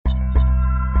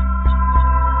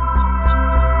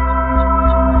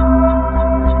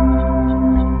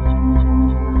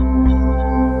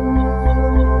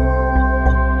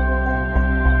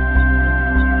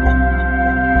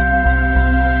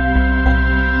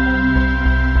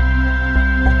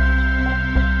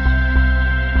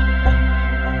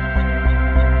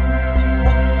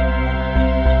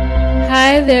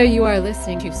Hi there, you are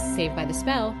listening to Saved by the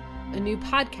Spell, a new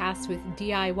podcast with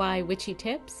DIY witchy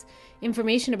tips,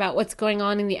 information about what's going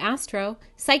on in the astro,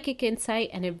 psychic insight,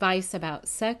 and advice about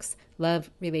sex, love,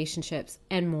 relationships,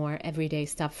 and more everyday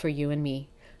stuff for you and me.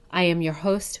 I am your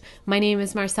host. My name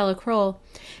is Marcella Kroll,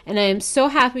 and I am so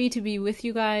happy to be with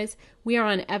you guys. We are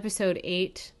on episode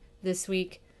 8 this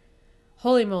week.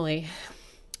 Holy moly,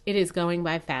 it is going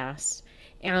by fast.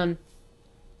 And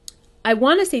I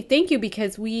want to say thank you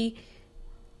because we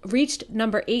reached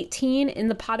number 18 in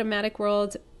the Podomatic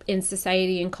world in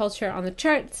society and culture on the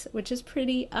charts, which is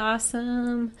pretty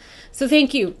awesome. So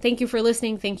thank you. Thank you for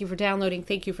listening. Thank you for downloading.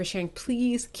 Thank you for sharing.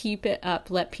 Please keep it up.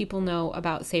 Let people know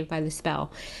about Saved by the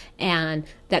Spell and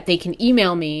that they can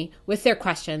email me with their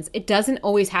questions. It doesn't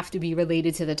always have to be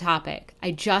related to the topic. I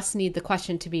just need the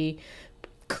question to be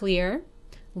clear.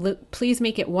 Please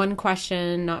make it one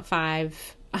question, not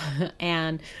 5.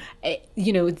 And,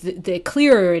 you know, the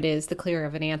clearer it is, the clearer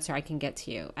of an answer I can get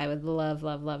to you. I would love,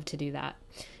 love, love to do that.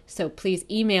 So please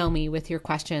email me with your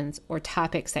questions or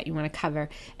topics that you want to cover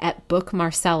at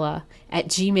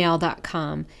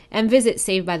bookmarcella@gmail.com and visit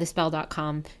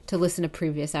savedbythespell.com to listen to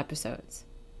previous episodes.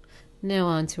 Now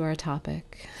on to our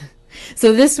topic.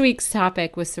 So this week's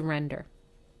topic was surrender.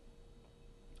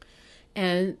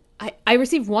 And I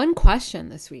received one question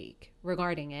this week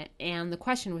regarding it, and the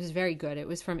question was very good. It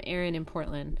was from Erin in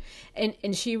Portland,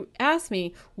 and she asked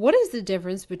me, what is the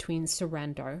difference between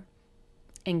surrender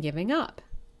and giving up?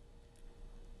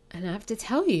 And I have to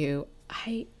tell you,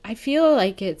 I feel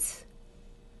like it's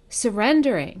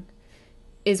surrendering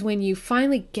is when you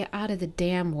finally get out of the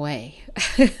damn way.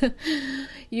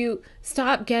 You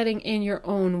stop getting in your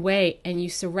own way and you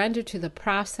surrender to the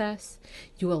process.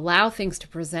 You allow things to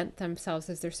present themselves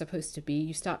as they're supposed to be.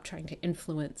 You stop trying to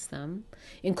influence them,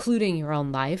 including your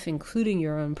own life, including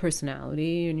your own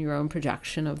personality and your own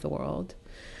projection of the world,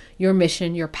 your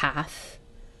mission, your path,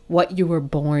 what you were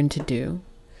born to do.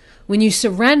 When you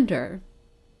surrender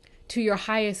to your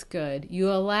highest good,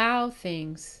 you allow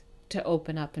things to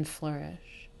open up and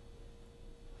flourish.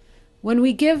 When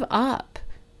we give up,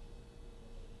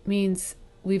 means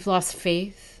we've lost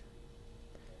faith.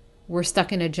 We're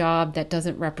stuck in a job that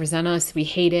doesn't represent us. We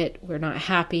hate it. We're not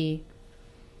happy.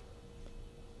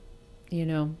 You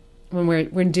know, when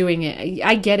we're doing it.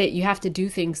 I get it. You have to do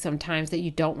things sometimes that you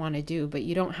don't want to do, but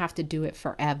you don't have to do it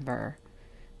forever.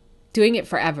 Doing it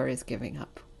forever is giving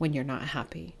up when you're not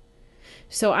happy.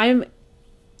 So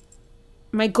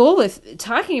my goal with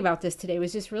talking about this today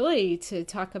was just really to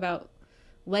talk about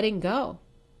letting go.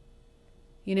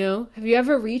 You know, have you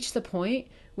ever reached the point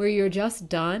where you're just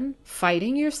done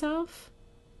fighting yourself,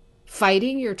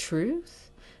 fighting your truth,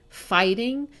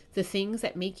 fighting the things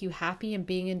that make you happy and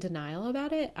being in denial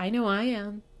about it? I know I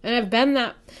am. And I've been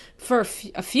that for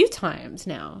a few times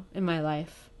now in my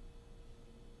life.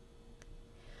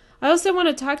 I also want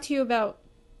to talk to you about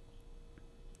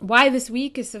why this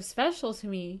week is so special to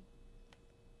me.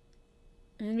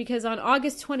 And because on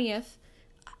August 20th,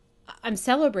 I'm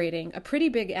celebrating a pretty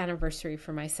big anniversary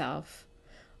for myself.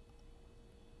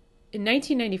 In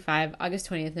 1995, August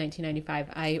 20th, 1995,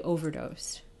 I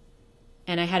overdosed.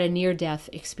 And I had a near-death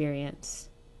experience.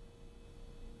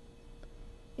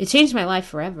 It changed my life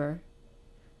forever.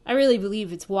 I really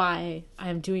believe it's why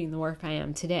I'm doing the work I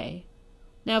am today.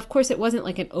 Now, of course, it wasn't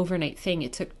like an overnight thing.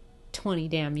 It took 20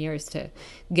 damn years to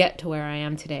get to where I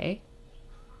am today.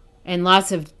 And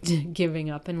lots of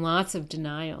giving up and lots of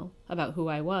denial about who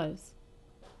I was.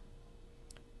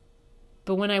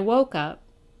 But when I woke up,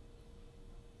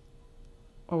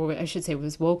 or I should say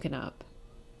was woken up,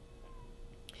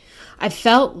 I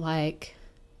felt like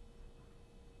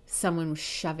someone was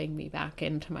shoving me back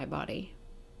into my body.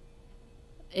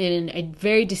 And I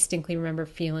very distinctly remember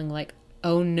feeling like,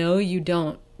 oh no, you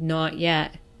don't. Not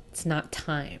yet. It's not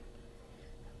time.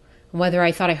 Whether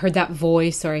I thought I heard that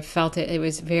voice or I felt it, it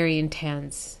was very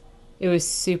intense. It was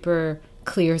super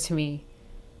clear to me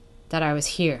that I was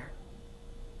here.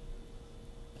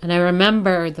 And I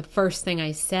remember the first thing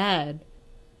I said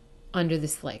under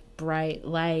this like bright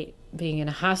light, being in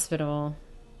a hospital,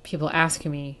 people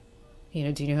asking me, you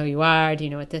know, do you know who you are? Do you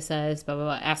know what this is? Blah, blah,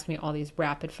 blah. Asking me all these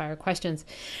rapid fire questions.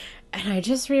 And I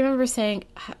just remember saying,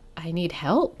 I need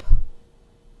help.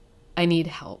 I need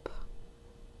help.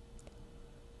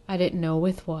 I didn't know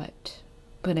with what,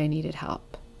 but I needed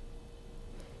help.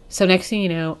 So next thing you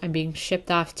know, I'm being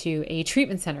shipped off to a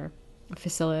treatment center, a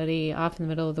facility off in the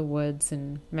middle of the woods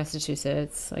in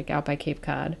Massachusetts, like out by Cape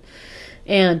Cod.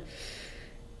 And,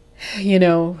 you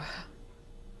know,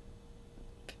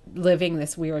 living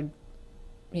this weird,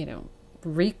 you know,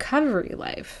 recovery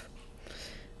life.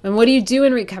 And what do you do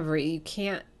in recovery? You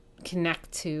can't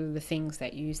connect to the things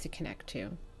that you used to connect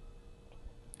to.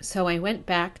 So I went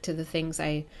back to the things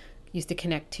I used to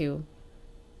connect to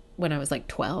when I was like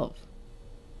 12.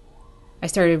 I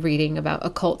started reading about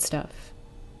occult stuff.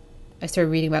 I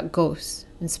started reading about ghosts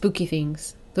and spooky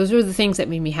things. Those were the things that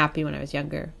made me happy when I was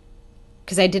younger,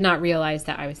 because I did not realize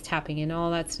that I was tapping into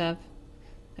all that stuff.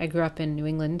 I grew up in New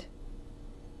England,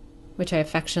 which I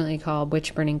affectionately call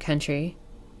witch burning country.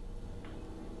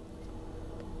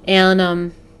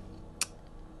 And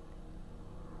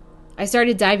I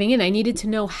started diving in. I needed to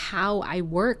know how I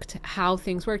worked, how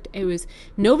things worked. It was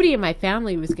nobody in my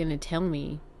family was going to tell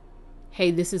me,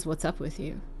 hey, this is what's up with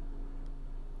you.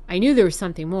 I knew there was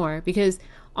something more, because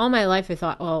all my life I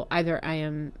thought, well, either I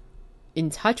am in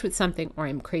touch with something or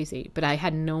I'm crazy, but I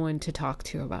had no one to talk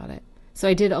to about it. So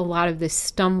I did a lot of this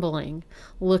stumbling,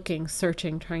 looking,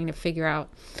 searching, trying to figure out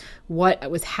what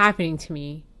was happening to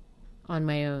me on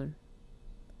my own.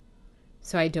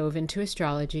 So I dove into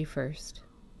astrology first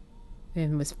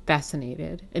and was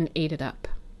fascinated and ate it up.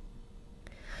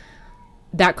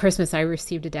 That Christmas, I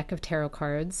received a deck of tarot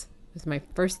cards. It was my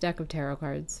first deck of tarot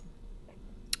cards,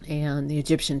 and the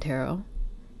Egyptian tarot.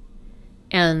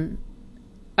 And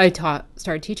I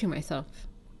started teaching myself.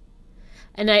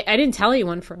 And I didn't tell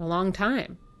anyone for a long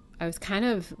time. I was kind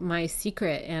of my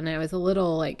secret, and I was a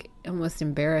little like almost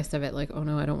embarrassed of it. Like, oh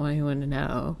no, I don't want anyone to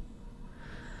know.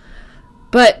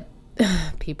 But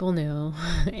people knew.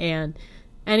 And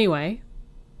anyway,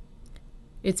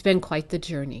 it's been quite the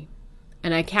journey.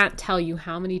 And I can't tell you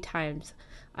how many times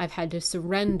I've had to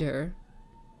surrender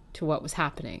to what was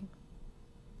happening,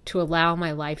 to allow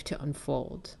my life to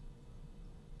unfold.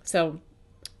 So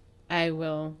I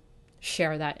will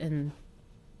share that in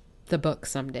the book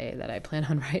someday that I plan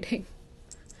on writing.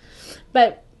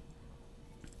 But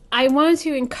I want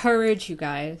to encourage you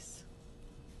guys.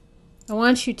 I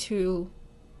want you to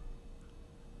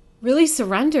really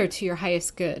surrender to your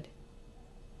highest good.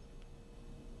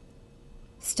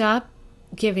 Stop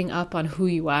giving up on who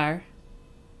you are.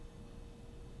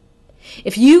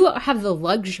 If you have the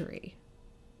luxury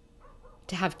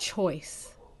to have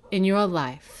choice in your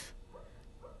life,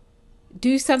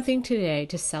 do something today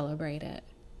to celebrate it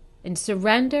and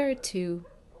surrender to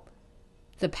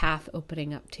the path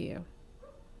opening up to you.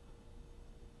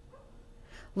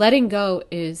 Letting go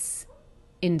is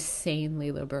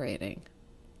insanely liberating.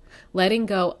 Letting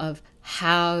go of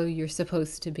how you're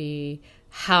supposed to be,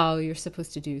 how you're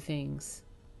supposed to do things,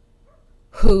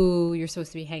 who you're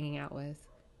supposed to be hanging out with.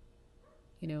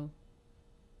 You know,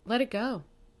 let it go.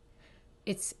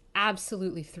 It's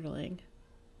absolutely thrilling.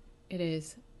 It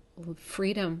is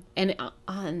freedom, and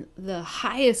on the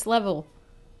highest level,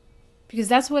 because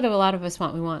that's what a lot of us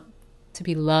want. We want to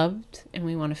be loved, and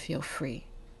we want to feel free.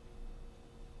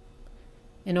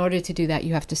 In order to do that,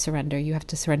 you have to surrender. You have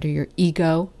to surrender your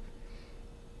ego.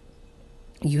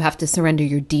 You have to surrender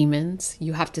your demons.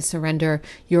 You have to surrender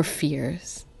your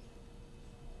fears.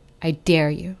 I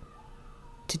dare you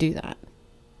to do that.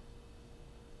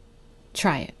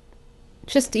 Try it.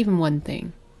 Just even one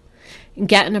thing. And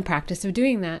get in a practice of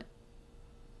doing that.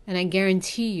 And I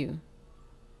guarantee you,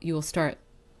 you will start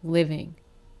living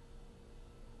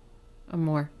a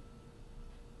more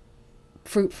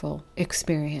fruitful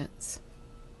experience.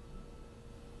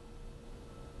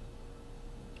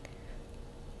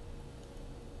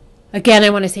 Again, I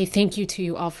want to say thank you to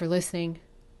you all for listening.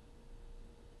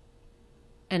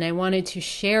 And I wanted to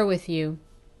share with you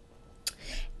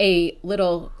a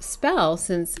little spell,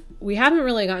 since we haven't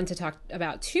really gotten to talk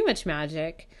about too much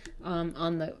magic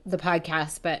on the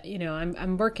podcast, but you know,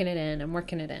 I'm working it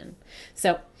in.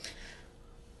 So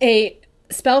a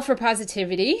spell for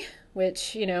positivity,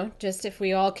 which, you know, just if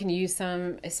we all can use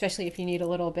some, especially if you need a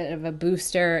little bit of a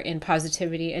booster in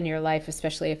positivity in your life,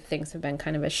 especially if things have been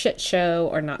kind of a shit show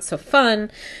or not so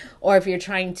fun, or if you're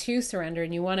trying to surrender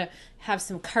and you want to have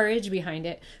some courage behind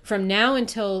it. From now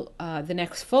until the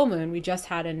next full moon, we just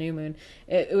had a new moon,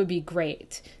 it would be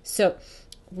great. So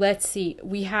let's see,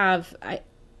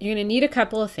 you're going to need a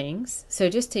couple of things, so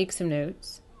just take some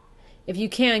notes. If you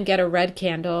can, get a red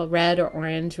candle, red or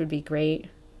orange would be great.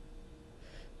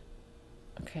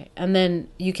 Okay, and then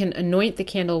you can anoint the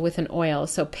candle with an oil.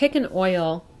 So pick an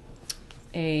oil,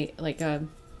 an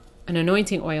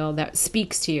anointing oil that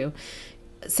speaks to you.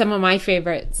 Some of my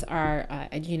favorites are,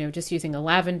 just using a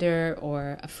lavender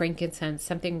or a frankincense,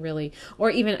 something really, or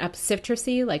even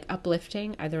citrusy, like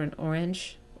uplifting, either an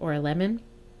orange or a lemon.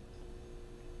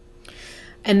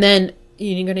 And then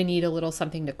you're going to need a little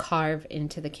something to carve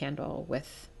into the candle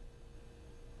with.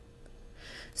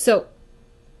 So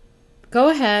go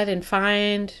ahead and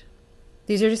find,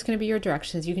 these are just going to be your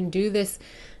directions. You can do this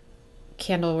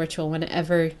candle ritual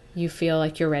whenever you feel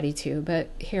like you're ready to, but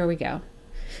here we go.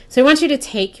 So I want you to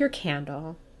take your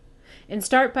candle and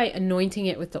start by anointing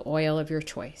it with the oil of your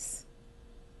choice.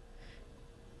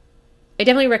 I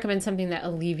definitely recommend something that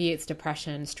alleviates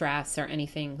depression, stress, or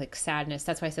anything like sadness.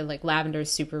 That's why I said like lavender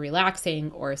is super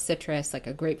relaxing, or citrus like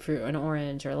a grapefruit, an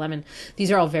orange, or a lemon.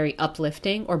 These are all very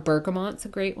uplifting, or bergamot's a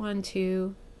great one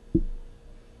too.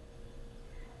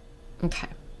 Okay.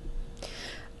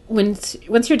 Once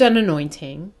you're done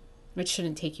anointing, which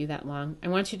shouldn't take you that long, I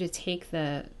want you to take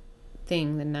the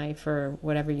knife or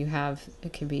whatever you have,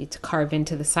 it could be to carve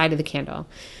into the side of the candle,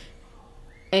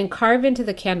 and carve into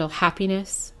the candle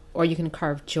happiness, or you can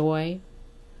carve joy,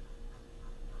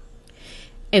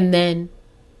 and then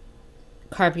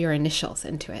carve your initials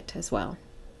into it as well.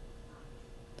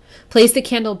 Place the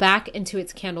candle back into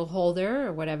its candle holder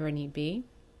or whatever need be,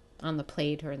 on the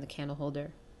plate or in the candle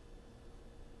holder.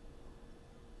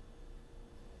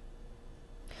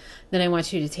 Then I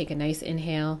want you to take a nice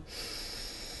inhale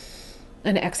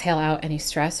and exhale out any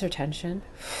stress or tension.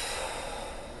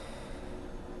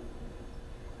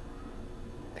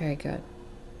 Very good.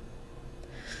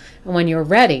 And when you're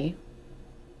ready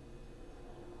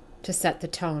to set the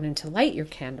tone and to light your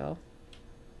candle,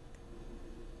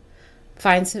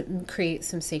 create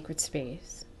some sacred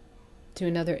space. Do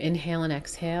another inhale and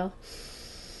exhale.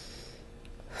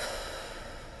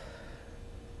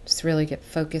 Just really get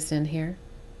focused in here.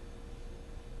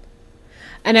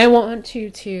 And I want you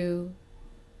to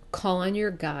call on your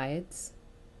guides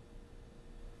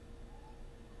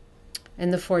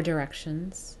and the 4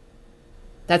 directions.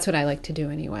 That's what I like to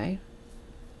do anyway.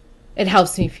 It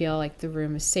helps me feel like the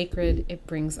room is sacred. It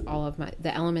brings all of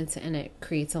the elements and it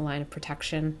creates a line of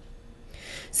protection.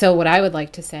 So what I would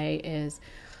like to say is,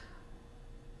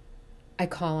 I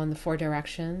call on the 4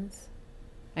 directions.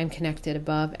 I'm connected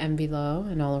above and below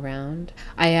and all around.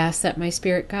 I ask that my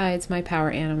spirit guides, my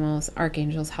power animals,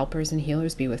 archangels, helpers, and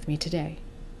healers be with me today.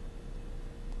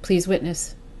 Please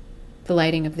witness the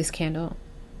lighting of this candle.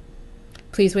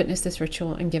 Please witness this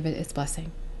ritual and give it its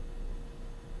blessing.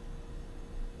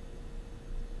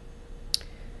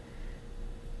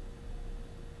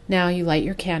 Now you light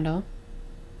your candle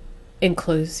and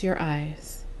close your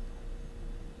eyes.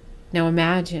 Now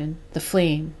imagine the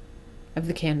flame of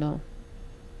the candle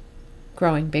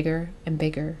growing bigger and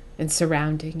bigger and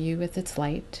surrounding you with its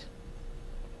light.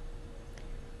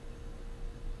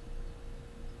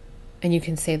 And you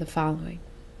can say the following: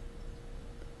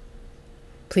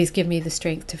 please give me the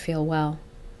strength to feel well.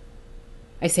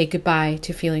 I say goodbye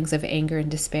to feelings of anger and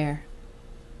despair.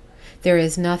 There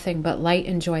is nothing but light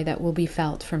and joy that will be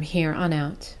felt from here on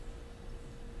out,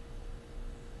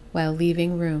 while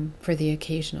leaving room for the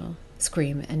occasional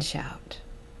scream and shout.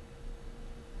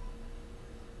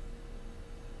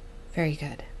 Very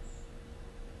good.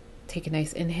 Take a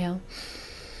nice inhale.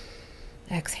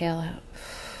 Exhale out.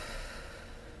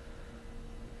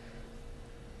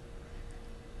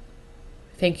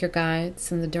 Thank your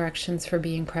guides and the directions for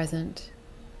being present.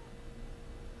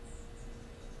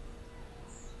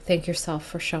 Thank yourself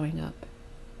for showing up.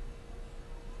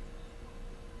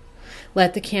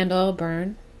 Let the candle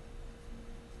burn.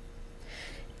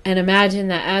 And imagine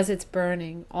that as it's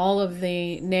burning, all of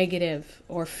the negative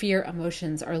or fear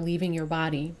emotions are leaving your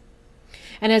body.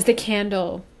 And as the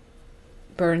candle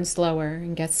burns lower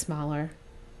and gets smaller,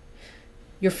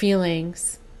 your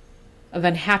feelings of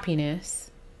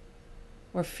unhappiness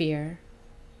or fear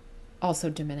also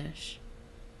diminish.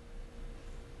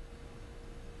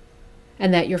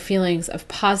 And that your feelings of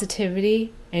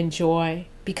positivity and joy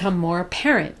become more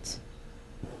apparent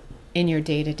in your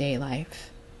day-to-day life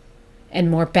and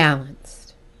more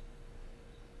balanced.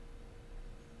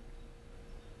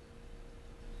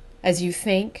 As you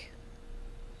think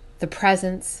the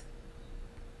presence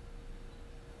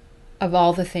of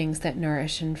all the things that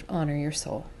nourish and honor your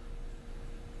soul.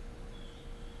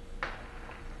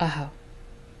 Oh,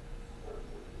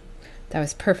 that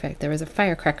was perfect. There was a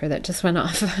firecracker that just went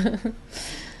off.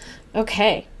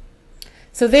 Okay.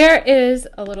 So there is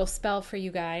a little spell for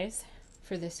you guys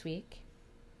for this week.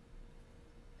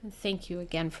 And thank you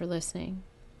again for listening.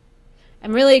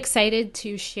 I'm really excited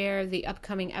to share the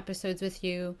upcoming episodes with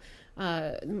you.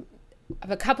 I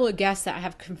have a couple of guests that I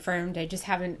have confirmed.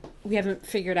 We haven't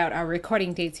figured out our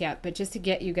recording dates yet, but just to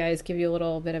give you a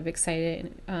little bit of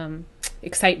excitement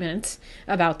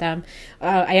about them.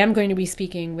 I am going to be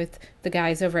speaking with the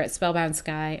guys over at Spellbound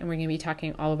Sky, and we're going to be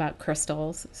talking all about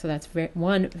crystals. So that's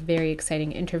one very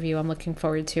exciting interview I'm looking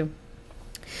forward to.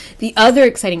 The other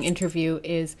exciting interview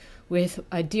is with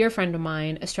a dear friend of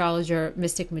mine, astrologer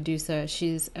Mystic Medusa.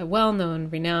 She's a well-known,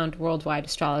 renowned worldwide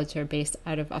astrologer based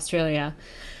out of Australia.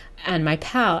 and my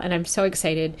pal, and I'm so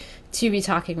excited to be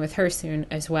talking with her soon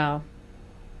as well.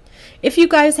 If you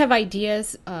guys have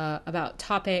ideas about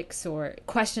topics or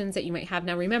questions that you might have,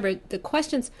 now remember, the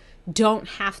questions don't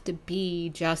have to be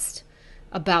just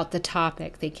about the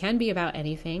topic. They can be about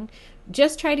anything.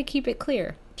 Just try to keep it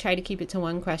clear. Try to keep it to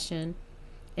one question.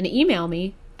 And email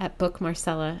me at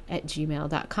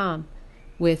bookmarcella@gmail.com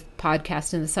with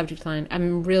podcast in the subject line.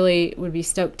 would be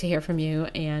stoked to hear from you,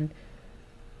 and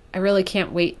I really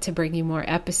can't wait to bring you more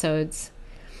episodes.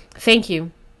 Thank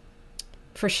you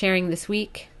for sharing this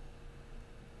week,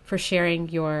 for sharing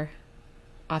your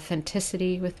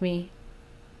authenticity with me.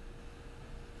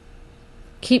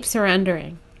 Keep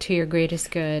surrendering to your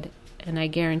greatest good, and I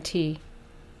guarantee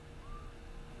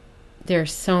there are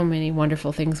so many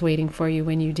wonderful things waiting for you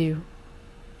when you do.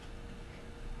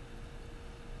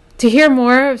 To hear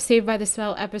more of Saved by the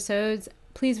Spell episodes,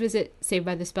 please visit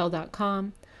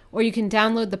savedbythespell.com, or you can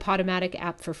download the Podomatic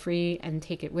app for free and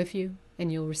take it with you,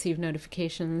 and you'll receive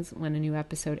notifications when a new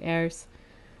episode airs.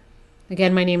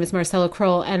 Again, my name is Marcella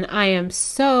Kroll, and I am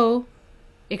so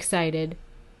excited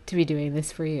to be doing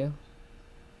this for you.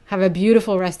 Have a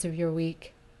beautiful rest of your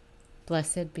week.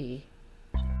 Blessed be.